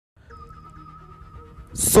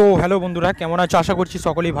So hello বন্ধুরা, কেমন আছো? আশা করছি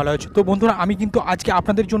সকলেই ভালো আছো। তো বন্ধুরা, আমি কিন্তু আজকে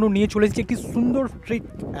আপনাদের জন্য নিয়ে চলে এসেছি একটি সুন্দর ট্রিক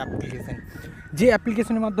অ্যাপ্লিকেশন, যে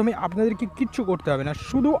অ্যাপ্লিকেশনের মাধ্যমে আপনাদেরকে কিচ্ছু করতে হবে না,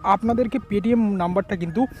 শুধু আপনাদেরকে পেটিএম নাম্বারটা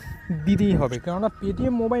কিন্তু দিতেই হবে। কেননা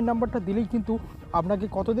পেটিএম মোবাইল নাম্বারটা দিলেই কিন্তু আপনাকে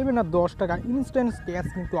কত দেবে না, 10 টাকা ইনস্ট্যান্ট ক্যাশ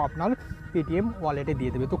কিন্তু আপনার পেটিএম ওয়ালেটে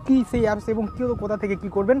দিয়ে দেবে। তো কী সেই অ্যাপস এবং কেউ কোথা থেকে কী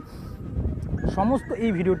করবেন সমস্ত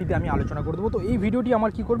এই ভিডিওটিতে আমি আলোচনা করে দেবো। তো এই ভিডিওটি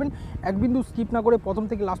আমার কী করবেন, এক বিন্দু স্কিপ না করে প্রথম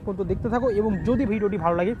থেকে লাস্ট পর্যন্ত দেখতে থাকো, এবং যদি ভিডিওটি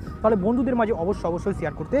ভালো লাগে তাহলে বন্ধুদের মাঝে অবশ্যই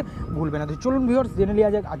শেয়ার করতে ভুলবে না। তো চলুন ভিউয়ার্স, জেনে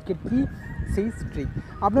নেওয়া যাক আজকের কী সেই ট্রিক।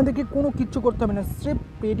 আপনাদেরকে কোনো কিচ্ছু করতে হবে না, স্রেফ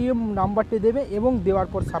পেটিএম নাম্বারটি দেবে এবং দেওয়ার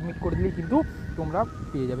পর সাবমিট করে দিলেই কিন্তু তোমরা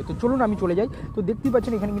পেয়ে যাবে। তো চলুন আমি চলে যাই। তো দেখতেই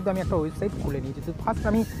পাচ্ছেন এখানে কিন্তু আমি একটা ওয়েবসাইট খুলে নিয়েছি। তো ফার্স্ট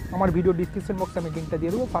আমি আমার ভিডিও ডিসক্রিপশন বক্সে আমি লিঙ্কটা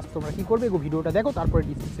দিয়ে দেবো। ফার্স্ট তোমরা কী করবে, ভিডিওটা দেখো, তারপরে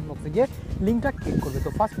ডিসক্রিপশন বক্সে গিয়ে লিঙ্কটা ক্লিক করবে। তো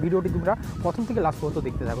ফার্স্ট ভিডিওটি তোমরা প্রথম থেকে লাস্ট পর্যন্ত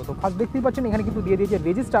দেখতে থাকো। তো ফার্স্ট দেখতেই পাচ্ছেন এখানে কিন্তু দিয়ে দিয়েছে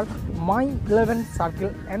register my 11 circle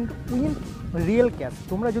and win real cash.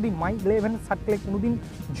 তোমরা যদি মাই 11 সার্কেলে কোনোদিন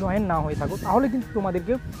জয়েন না হয়ে থাকো তাহলে কিন্তু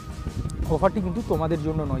তোমাদেরকে অফারটি কিন্তু তোমাদের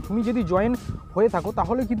জন্য নয়। তুমি যদি জয়েন হয়ে থাকো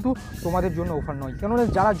তাহলে কিন্তু তোমাদের জন্য অফার নয়, কেননা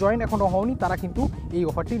যারা জয়েন এখনও হওনি তারা কিন্তু এই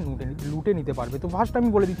অফারটি লুটে নিতে পারবে। তো ফার্স্ট আমি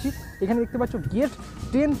বলে দিচ্ছি, এখানে দেখতে পাচ্ছ gate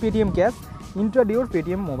 10 Paytm cash inter your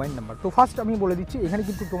Paytm mobile number. তো ফার্স্ট আমি বলে দিচ্ছি, এখানে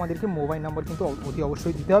কিন্তু তোমাদেরকে মোবাইল নাম্বার কিন্তু অতি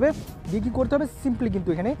অবশ্যই দিতে হবে। দিয়ে কী করতে হবে, সিম্পলি কিন্তু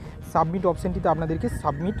এখানে সাবমিট অপশানটিতে আপনাদেরকে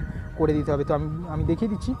সাবমিট করে দিতে হবে। তো আমি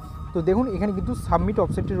দেখিয়ে দিচ্ছি। তো দেখুন এখানে কিন্তু সাবমিট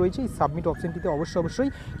অপশানটি রয়েছে, এই সাবমিট অপশানটিতে অবশ্যই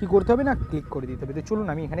কী করতে হবে না, ক্লিক করে দিতে হবে। তো চলুন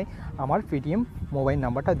আমি এখানে আমার পেটিএম মোবাইল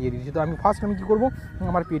নাম্বারটা দিয়ে দিচ্ছি। তো আমি ফার্স্ট কী করব,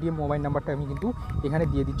 আমার পেটিএম মোবাইল নাম্বারটা আমি কিন্তু এখানে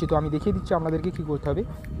দিয়ে দিচ্ছি। তো আমি দেখিয়ে দিচ্ছি আপনাদেরকে কী করতে হবে।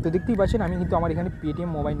 তো দেখতেই পাচ্ছেন আমি কিন্তু আমার এখানে পেটিএম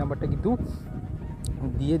মোবাইল নাম্বারটা কিন্তু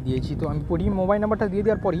দিয়ে দিয়েছি। তো আমি পেটিএম মোবাইল নাম্বারটা দিয়ে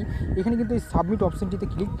দেওয়ার পরই এখানে কিন্তু এই সাবমিট অপশানটিতে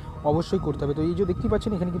ক্লিক অবশ্যই করতে হবে। তো এই যে দেখতেই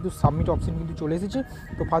পাচ্ছেন এখানে কিন্তু সাবমিট অপশান কিন্তু চলে এসেছে।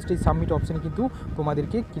 তো ফার্স্ট এই সাবমিট অপশানে কিন্তু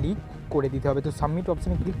তোমাদেরকে ক্লিক করে দিতে হবে। তো সাবমিট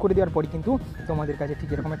অপশানে ক্লিক করে দেওয়ার পরই কিন্তু তোমাদের কাছে ঠিক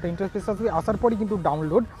এরকম একটা ইন্টারফেস আসবে। আসার পরই কিন্তু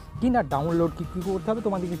ডাউনলোড কী করতে হবে,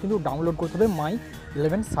 তোমাদেরকে কিন্তু ডাউনলোড করতে হবে মাই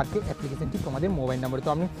 11 সার্কেল অ্যাপ্লিকেশনটি তোমাদের মোবাইল নাম্বারে।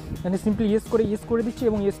 তো আমি এখানে সিম্পলি ইয়েস করে দিচ্ছি,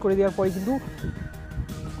 এবং ইয়েস করে দেওয়ার পরে কিন্তু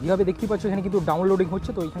এইভাবে দেখতে পাচ্ছ এখানে কিন্তু ডাউনলোডিং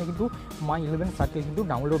হচ্ছে। তো এখানে কিন্তু মাই 11 সার্কেল কিন্তু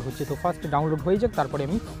ডাউনলোড হচ্ছে। তো ফার্স্ট ডাউনলোড হয়ে যাক, তারপরে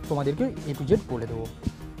আমি তোমাদেরকে A to Z বলে দেবো।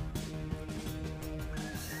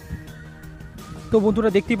 তো বন্ধুরা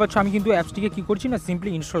দেখতেই পাচ্ছ আমি কিন্তু অ্যাপসটিকে কী করছি না, সিম্পলি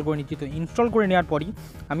ইনস্টল করে নিচ্ছি। তো ইনস্টল করে নেওয়ার পরই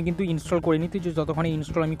আমি কিন্তু ইনস্টল করে নিচ্ছি, যতক্ষণে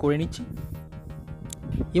ইনস্টল আমি করে নিচ্ছি।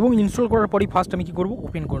 এবং ইনস্টল করার পরই ফার্স্ট আমি কী করবো,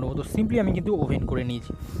 ওপেন করে নেবো। তো সিম্পলি আমি কিন্তু ওপেন করে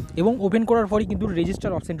নিয়েছি, এবং ওপেন করার পরই কিন্তু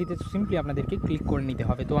রেজিস্টার অপশানটিতে সিম্পলি আপনাদেরকে ক্লিক করে নিতে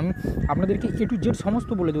হবে। তো আমি আপনাদেরকে A to Z সমস্ত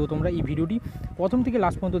বলে দেবো। তোমরা এই ভিডিওটি প্রথম থেকে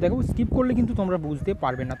লাস্ট পর্যন্ত দেখো, স্কিপ করলে কিন্তু তোমরা বুঝতে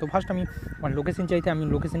পারবে না। তো ফার্স্ট আমি আমার লোকেশন চাইতে আমি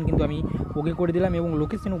লোকেশন কিন্তু আমি ওকে করে দিলাম, এবং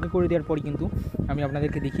লোকেশন ওকে করে দেওয়ার পরই কিন্তু আমি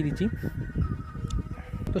আপনাদেরকে দেখিয়ে দিচ্ছি।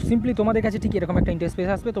 তো সিম্পলি তোমাদের কাছে ঠিক এরকম একটা ইন্টারফেস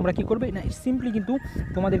আসবে। তোমরা কী করবে না, সিম্পলি কিন্তু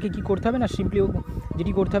তোমাদেরকে কী করতে হবে না, সিম্পলি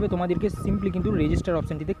যেটি করতে হবে তোমাদেরকে সিম্পলি কিন্তু রেজিস্টার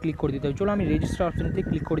অপশানটিতে ক্লিক করে দিতে হবে। চলো আমি রেজিস্টার অপশানটিতে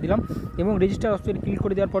ক্লিক করে দিলাম, এবং রেজিস্টার অপশানে ক্লিক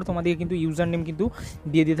করে দেওয়ার পর তোমাদেরকে কিন্তু ইউজার নেম কিন্তু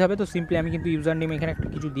দিয়ে দিতে হবে। তো সিম্পলি আমি কিন্তু ইউজার নেম এখানে একটা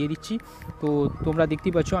কিছু দিয়ে দিচ্ছি। তো তোমরা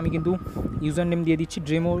দেখতেই পাচ্ছ আমি কিন্তু ইউজার নেম দিয়ে দিচ্ছি,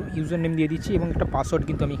 ড্রেমো ইউজার নেম দিয়ে দিচ্ছি, এবং একটা পাসওয়ার্ড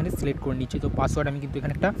কিন্তু আমি এখানে সিলেক্ট করে নিচ্ছি। তো পাসওয়ার্ড আমি কিন্তু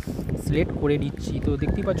এখানে একটা সিলেক্ট করে নিচ্ছি। তো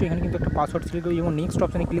দেখতেই পাচ্ছ এখানে কিন্তু একটা পাসওয়ার্ড সিলেক্ট করি, এবং নেক্সট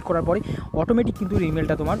অপশানে ক্লিক করার পরে অটোমেটিক কিন্তু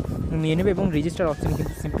ইমেলটা তোমার নিয়ে নেবে, এবং রেজিস্টার অপশানে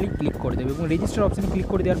কিন্তু সিম্পলি ক্লিক করে দেবে। এবং রেজিস্টার অপশানে ক্লিক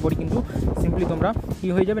করে দেওয়ার পরে কিন্তু সিম্পলি তোমরা কী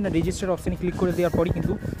হয়ে যাবে না, রেজিস্টার অপশানে ক্লিক করে দেওয়ার পরে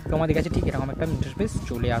কিন্তু তোমাদের কাছে ঠিক এরকম একটা ইন্টারফেস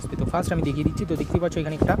চলে আসবে। তো ফার্স্ট আমি দেখিয়ে দিচ্ছি। তো দেখতেই পাচ্ছ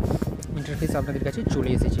এখানে একটা ইন্টারফেস আপনাদের কাছে চলে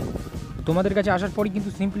এসেছে। তোমাদের কাছে আসার পরই কিন্তু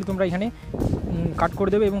সিম্পলি তোমরা এখানে কাট করে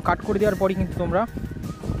দেবে, এবং কাট করে দেওয়ার পরই কিন্তু তোমরা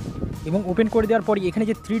এবং ওপেন করে দেওয়ার পরই এখানে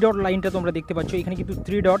যে 3 ডট লাইনটা তোমরা দেখতে পাচ্ছ, এখানে কিন্তু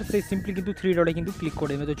 3 ডট, সেই সিম্পলি কিন্তু 3 ডটে কিন্তু ক্লিক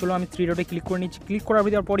করে দেবে। তো চলো আমি 3 ডটে ক্লিক করে নিচ্ছি। ক্লিক করার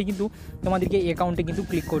দেওয়ার পরই কিন্তু তোমাদেরকে অ্যাকাউন্টে কিন্তু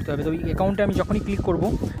ক্লিক করতে হবে। তো এই অ্যাকাউন্টে আমি যখনই ক্লিক করবো,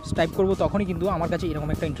 টাইপ করবো, তখনই কিন্তু আমার কাছে এরকম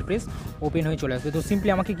একটা ইন্টারফেস ওপেন হয়ে চলে আসবে। তো সিম্পলি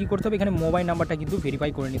আমাকে কী করতে হবে, এখানে মোবাইল নাম্বারটা কিন্তু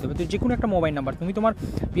ভেরিফাই করে নিতে হবে। তো যে কোনো একটা মোবাইল নাম্বার, তুমি তোমার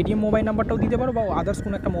পেটিএম মোবাইল নাম্বারটাও দিতে পারো, বা আদার্স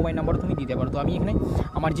কোনো একটা মোবাইল নাম্বার তুমি দিতে পারো। তো আমি এখানে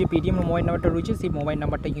আমার যে পেটিএম মোবাইল নাম্বারটা রয়েছে সেই মোবাইল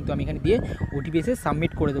নাম্বারটাই কিন্তু আমি এখানে দিয়ে ওটিপি এসে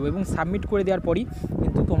সাবমিট করে দেবো, এবং সাবমিট করে দেওয়ার পরই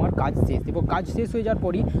কিন্তু তোমার কাজ শেষ। এবং কাজ শেষ হয়ে যাওয়ার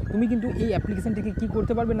পরই তুমি কিন্তু এই অ্যাপ্লিকেশান থেকে কী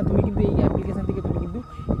করতে পারবে না, তুমি কিন্তু এই অ্যাপ্লিকেশান থেকে তুমি কিন্তু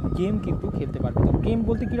গেম কিন্তু খেলতে পারবে। তো গেম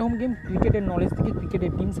বলতে কীরকম গেম, ক্রিকেটের নলেজ থেকে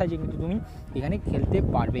ক্রিকেটের টিম সাইজে কিন্তু তুমি এখানে খেলতে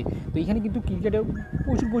পারবে। তো এখানে কিন্তু ক্রিকেটের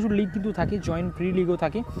প্রচুর লিগ কিন্তু থাকে, ফ্রি লিগও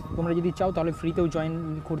থাকে। তোমরা যদি চাও তাহলে ফ্রিতেও জয়েন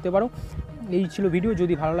করতে পারো। এই ছিল ভিডিও।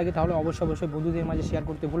 যদি ভালো লাগে তাহলে অবশ্যই বন্ধুদের মাঝে শেয়ার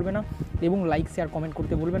করতে ভুলবে না, এবং লাইক শেয়ার কমেন্ট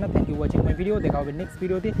করতে ভুলবে না। Thank you watching my video. দেখা হবে নেক্সট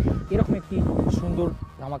ভিডিওতে এরকম একটি সুন্দর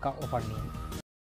ধামাকা অফার নিয়ে।